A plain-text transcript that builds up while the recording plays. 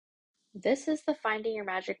This is the Finding Your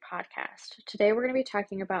Magic podcast. Today we're going to be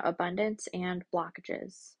talking about abundance and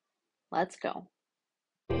blockages. Let's go.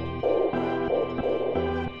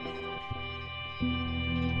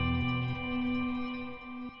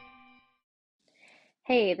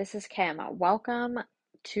 Hey, this is Kim. Welcome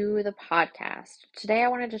to the podcast. Today I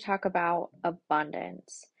wanted to talk about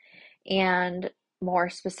abundance and more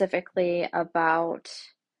specifically about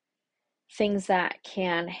things that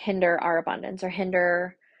can hinder our abundance or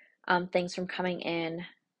hinder things from coming in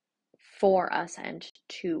for us and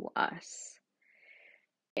to us.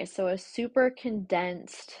 Okay, so a super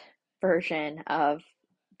condensed version of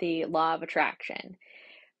the law of attraction.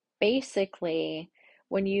 Basically,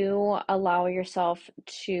 when you allow yourself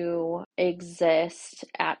to exist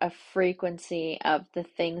at a frequency of the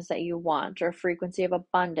things that you want or a frequency of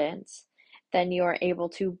abundance, then you are able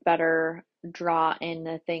to better draw in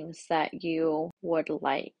the things that you would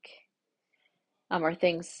like, or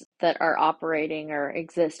things that are operating or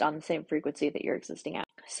exist on the same frequency that you're existing at.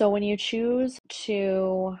 So when you choose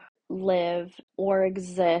to live or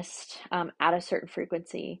exist at a certain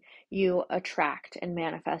frequency, you attract and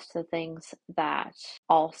manifest the things that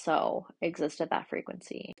also exist at that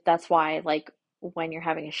frequency. That's why, like, when you're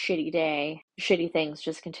having a shitty day, shitty things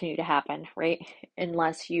just continue to happen, right?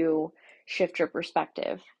 Unless you shift your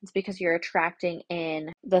perspective. It's because you're attracting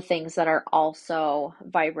in the things that are also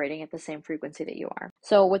vibrating at the same frequency that you are.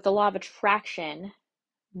 So with the law of attraction,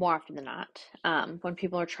 more often than not, when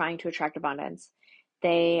people are trying to attract abundance,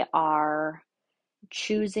 they are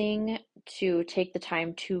choosing to take the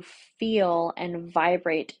time to feel and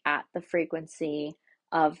vibrate at the frequency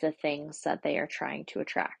of the things that they are trying to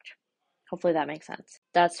attract. Hopefully that makes sense.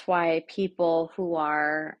 That's why people who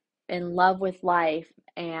are in love with life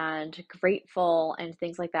and grateful and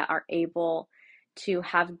things like that are able to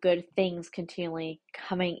have good things continually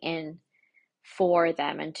coming in for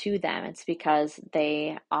them and to them. It's because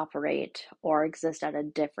they operate or exist at a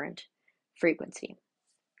different frequency.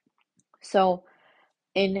 So,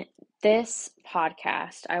 in this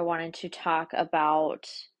podcast, I wanted to talk about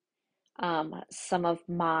some of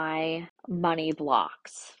my money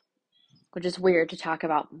blocks, which is weird to talk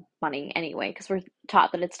about money anyway, because we're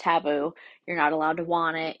taught that it's taboo. You're not allowed to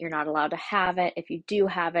want it. You're not allowed to have it. If you do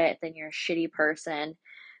have it, then you're a shitty person.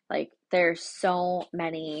 Like, there's so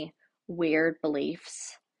many weird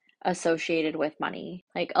beliefs associated with money.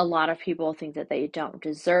 Like, a lot of people think that they don't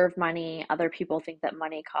deserve money. Other people think that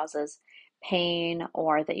money causes pain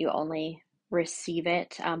or that you only receive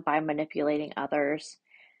it by manipulating others.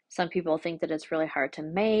 Some people think that it's really hard to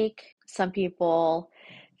make. Some people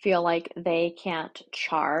feel like they can't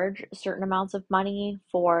charge certain amounts of money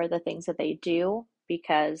for the things that they do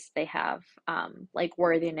because they have like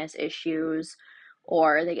worthiness issues,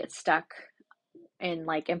 or they get stuck in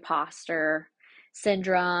like imposter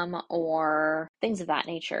syndrome or things of that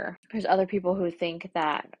nature. There's other people who think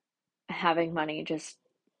that having money just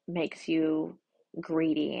makes you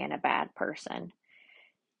greedy and a bad person.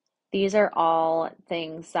 These are all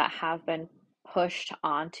things that have been pushed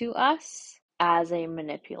onto us as a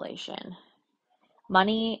manipulation.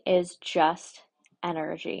 Money is just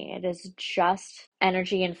energy. It is just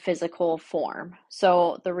energy in physical form.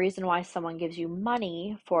 So the reason why someone gives you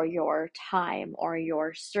money for your time or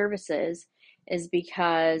your services is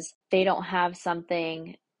because they don't have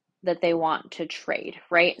something that they want to trade,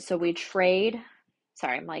 right? So we trade,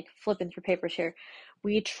 sorry, I'm like flipping through papers here.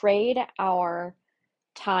 We trade our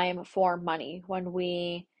time for money when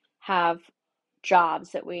we have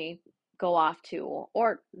jobs that we go off to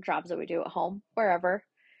or jobs that we do at home, wherever.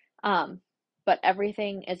 Um, but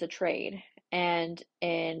everything is a trade. And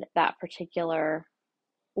in that particular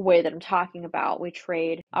way that I'm talking about, we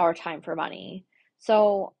trade our time for money.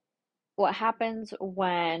 So what happens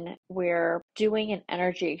when we're doing an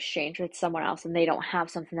energy exchange with someone else and they don't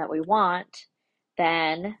have something that we want,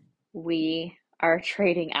 then we are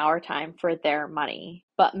trading our time for their money.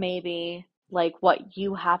 But maybe like what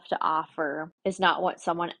you have to offer is not what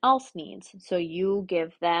someone else needs. So you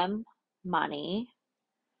give them money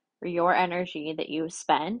for your energy that you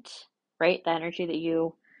spent, right? The energy that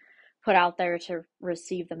you put out there to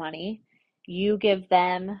receive the money. You give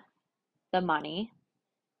them the money,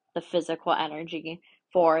 the physical energy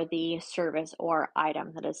for the service or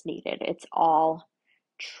item that is needed. It's all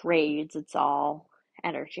trades, it's all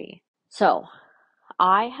energy. So,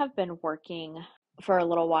 I have been working for a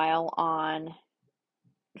little while on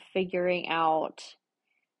figuring out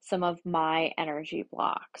some of my energy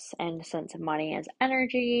blocks. And since money is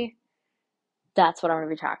energy, that's what I'm going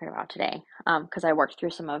to be talking about today. Because I worked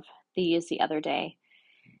through some of these the other day.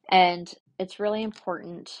 And it's really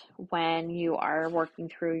important when you are working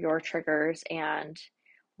through your triggers and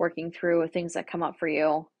working through things that come up for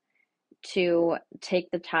you, to take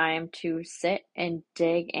the time to sit and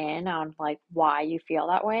dig in on like why you feel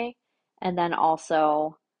that way, and then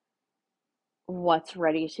also what's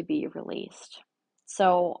ready to be released.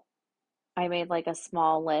 So I made like a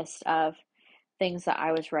small list of things that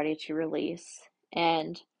I was ready to release.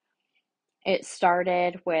 And it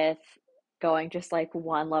started with going just like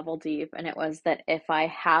one level deep, and it was that if I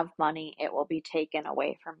have money, it will be taken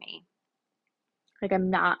away from me. Like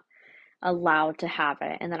I'm not allowed to have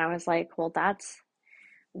it. And then I was like, well, that's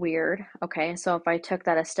weird. Okay, so if I took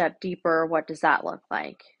that a step deeper, what does that look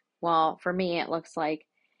like? Well, for me, it looks like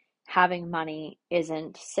having money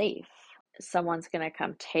isn't safe. Someone's going to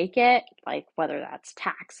come take it, like whether that's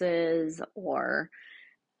taxes or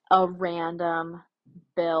a random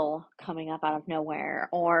bill coming up out of nowhere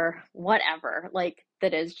or whatever, like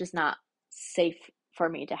that is just not safe for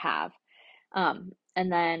me to have.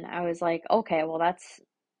 And then I was like, okay, well, that's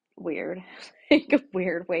weird, like a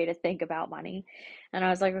weird way to think about money. And I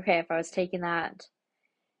was like, okay, if I was taking that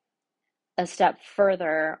a step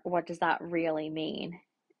further, what does that really mean?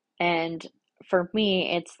 And for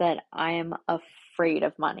me, it's that I am afraid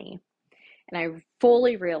of money. And I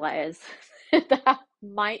fully realize that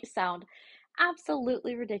might sound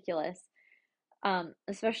absolutely ridiculous,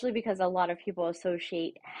 especially because a lot of people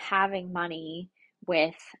associate having money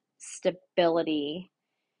with stability,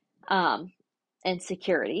 um, and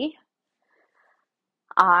security.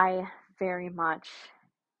 I very much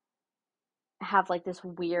have like this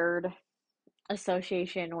weird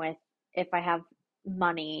association with if I have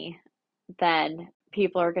money, then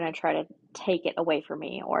people are going to try to take it away from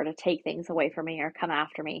me or to take things away from me or come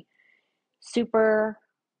after me. Super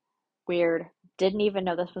weird. Didn't even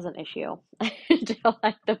know this was an issue until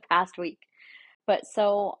like the past week. But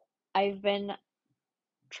so I've been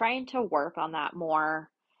trying to work on that more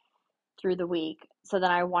through the week. So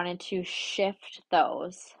then I wanted to shift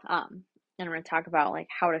those. And I'm going to talk about like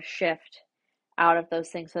how to shift out of those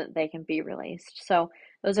things so that they can be released. So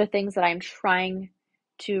those are things that I'm trying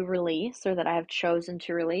to release or that I have chosen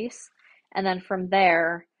to release. And then from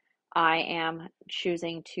there, I am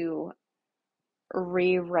choosing to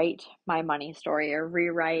rewrite my money story or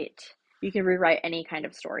you can rewrite any kind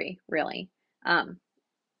of story, really.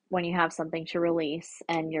 When you have something to release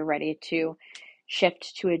and you're ready to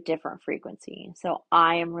shift to a different frequency. So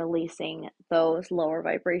I am releasing those lower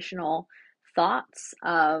vibrational thoughts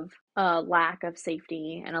of a lack of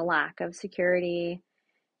safety and a lack of security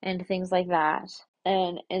and things like that.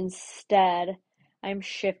 And instead, I'm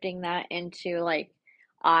shifting that into like,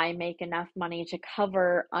 I make enough money to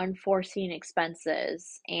cover unforeseen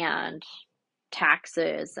expenses and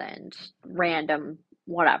taxes and random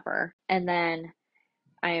whatever. And then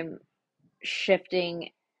I'm shifting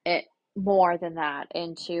it more than that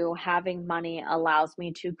into having money allows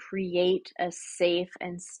me to create a safe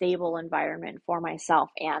and stable environment for myself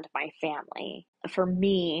and my family. For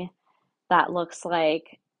me, that looks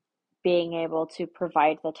like being able to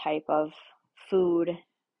provide the type of food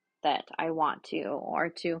that I want to, or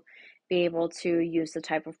to be able to use the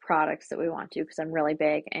type of products that we want to, because I'm really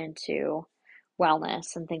big into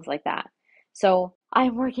wellness and things like that. So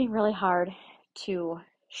I'm working really hard to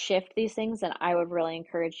shift these things, and I would really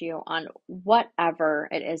encourage you on whatever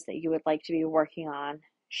it is that you would like to be working on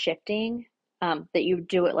shifting, that you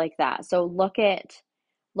do it like that. So look at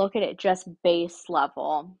it just base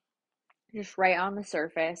level, just right on the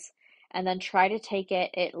surface, and then try to take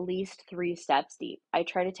it at least 3 steps deep. I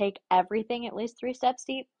try to take everything at least 3 steps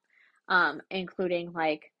deep, including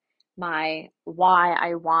like my why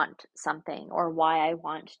I want something or why I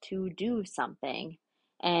want to do something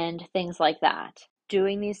and things like that.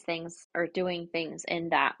 Doing these things or doing things in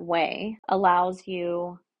that way allows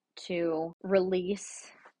you to release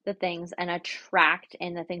the things and attract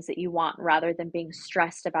in the things that you want rather than being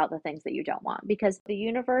stressed about the things that you don't want, because the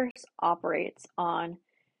universe operates on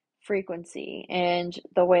frequency, and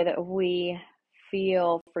the way that we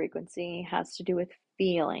feel frequency has to do with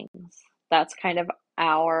feelings. That's kind of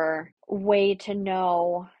our way to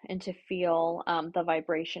know and to feel the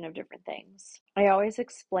vibration of different things. I always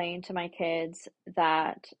explain to my kids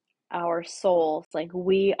that our souls, like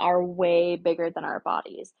we are way bigger than our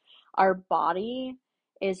bodies. Our body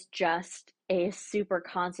is just a super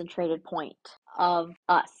concentrated point of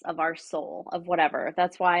us, of our soul, of whatever.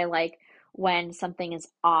 That's why, like, when something is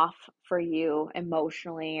off for you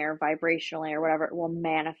emotionally or vibrationally or whatever, it will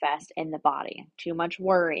manifest in the body. Too much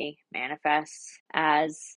worry manifests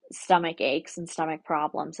as stomach aches and stomach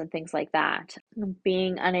problems and things like that.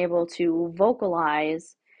 Being unable to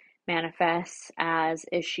vocalize manifests as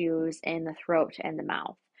issues in the throat and the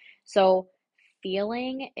mouth. So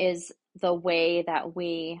feeling is the way that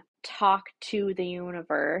we talk to the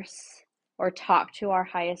universe or talk to our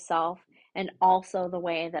highest self, and also the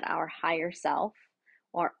way that our higher self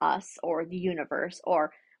or us or the universe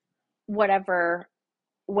or whatever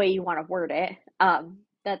way you want to word it,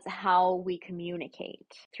 that's how we communicate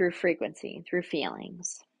through frequency, through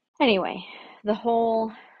feelings. Anyway, the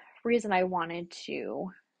whole reason I wanted to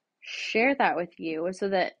share that with you is so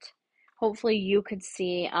that hopefully you could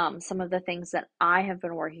see some of the things that I have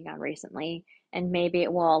been working on recently, and maybe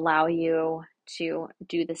it will allow you to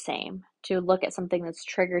do the same, to look at something that's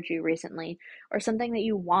triggered you recently or something that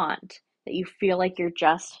you want that you feel like you're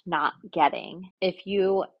just not getting. If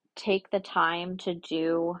you take the time to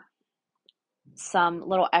do some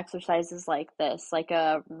little exercises like this, like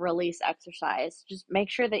a release exercise, just make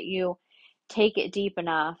sure that you take it deep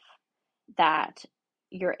enough that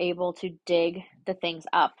you're able to dig the things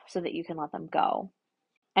up so that you can let them go.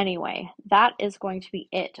 Anyway, that is going to be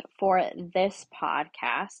it for this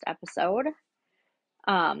podcast episode.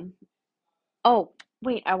 Um, Oh,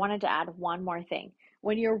 wait, I wanted to add one more thing.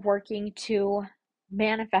 When you're working to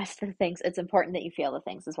manifest the things, it's important that you feel the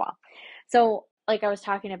things as well. So, like I was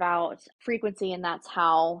talking about frequency, and that's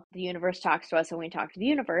how the universe talks to us when we talk to the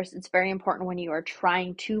universe. It's very important when you are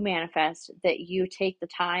trying to manifest that you take the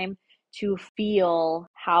time to feel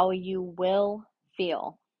how you will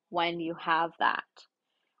feel when you have that,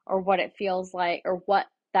 or what it feels like, or what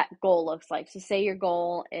that goal looks like. So, say your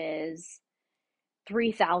goal is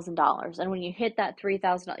 $3,000. And when you hit that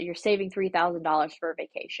 $3,000, you're saving $3,000 for a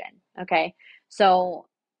vacation. Okay. So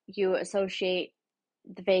you associate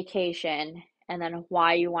the vacation and then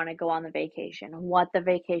why you want to go on the vacation, what the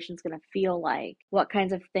vacation's going to feel like, what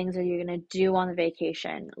kinds of things are you going to do on the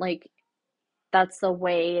vacation. Like, that's the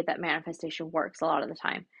way that manifestation works a lot of the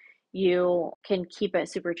time. You can keep it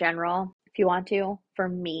super general if you want to. For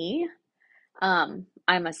me, I'm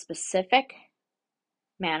a specific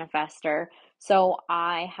manifester. So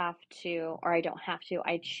I have to, or I don't have to,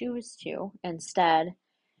 I choose to instead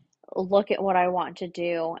look at what I want to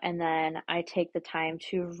do, and then I take the time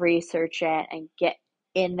to research it and get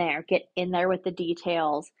in there with the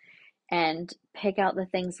details and pick out the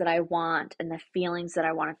things that I want and the feelings that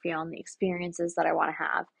I want to feel and the experiences that I want to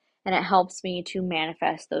have. And it helps me to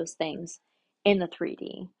manifest those things in the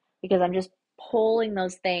 3D because I'm just pulling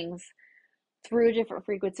those things through different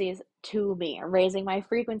frequencies to me. I'm raising my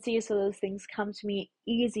frequency so those things come to me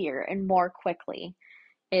easier and more quickly.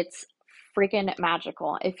 It's freaking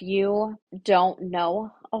magical. If you don't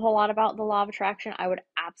know a whole lot about the law of attraction, I would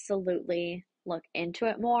absolutely look into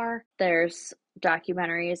it more. There's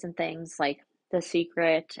documentaries and things like The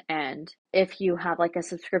Secret, and if you have like a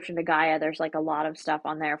subscription to Gaia, there's like a lot of stuff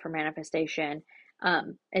on there for manifestation.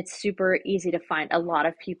 It's super easy to find. A lot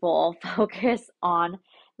of people focus on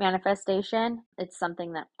manifestation. It's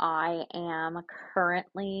something that I am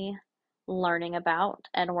currently learning about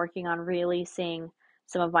and working on releasing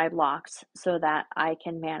some of my blocks so that I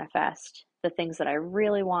can manifest the things that I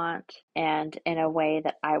really want and in a way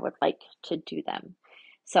that I would like to do them.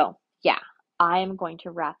 So, yeah, I am going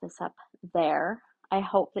to wrap this up there. I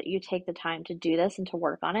hope that you take the time to do this and to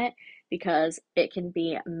work on it because it can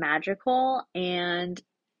be magical and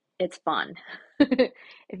it's fun.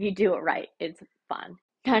 If you do it right, it's fun.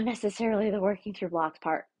 Not necessarily the working through blocks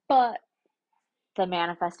part, but the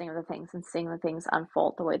manifesting of the things and seeing the things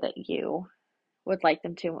unfold the way that you would like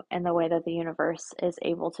them to and the way that the universe is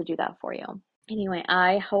able to do that for you. Anyway,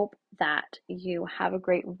 I hope that you have a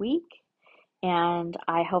great week, and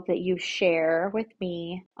I hope that you share with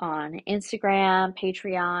me on Instagram,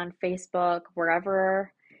 Patreon, Facebook,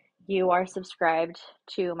 wherever you are subscribed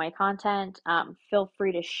to my content. Feel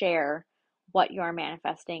free to share what you are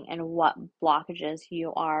manifesting and what blockages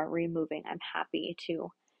you are removing. I'm happy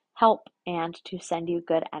to help and to send you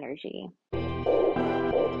good energy.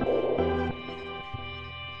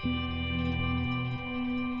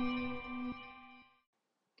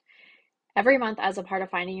 Every month, as a part of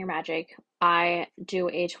Finding Your Magic, I do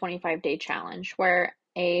a 25-day challenge where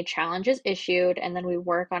a challenge is issued and then we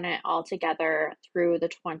work on it all together through the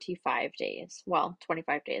 25 days. Well,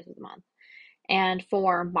 25 days of the month. And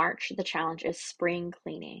for March, the challenge is spring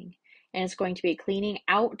cleaning. And it's going to be cleaning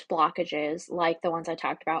out blockages like the ones I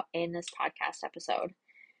talked about in this podcast episode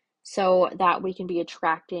so that we can be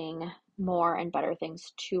attracting more and better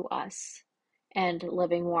things to us and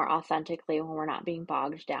living more authentically when we're not being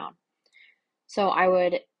bogged down. So I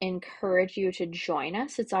would encourage you to join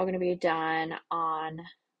us. It's all going to be done on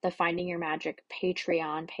the Finding Your Magic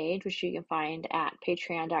Patreon page, which you can find at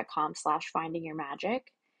patreon.com/findingyourmagic.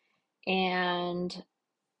 And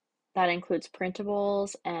that includes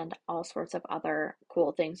printables and all sorts of other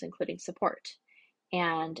cool things, including support.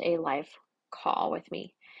 and a live call with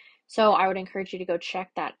me. So I would encourage you to go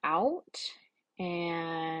check that out,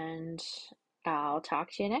 and I'll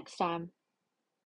talk to you next time.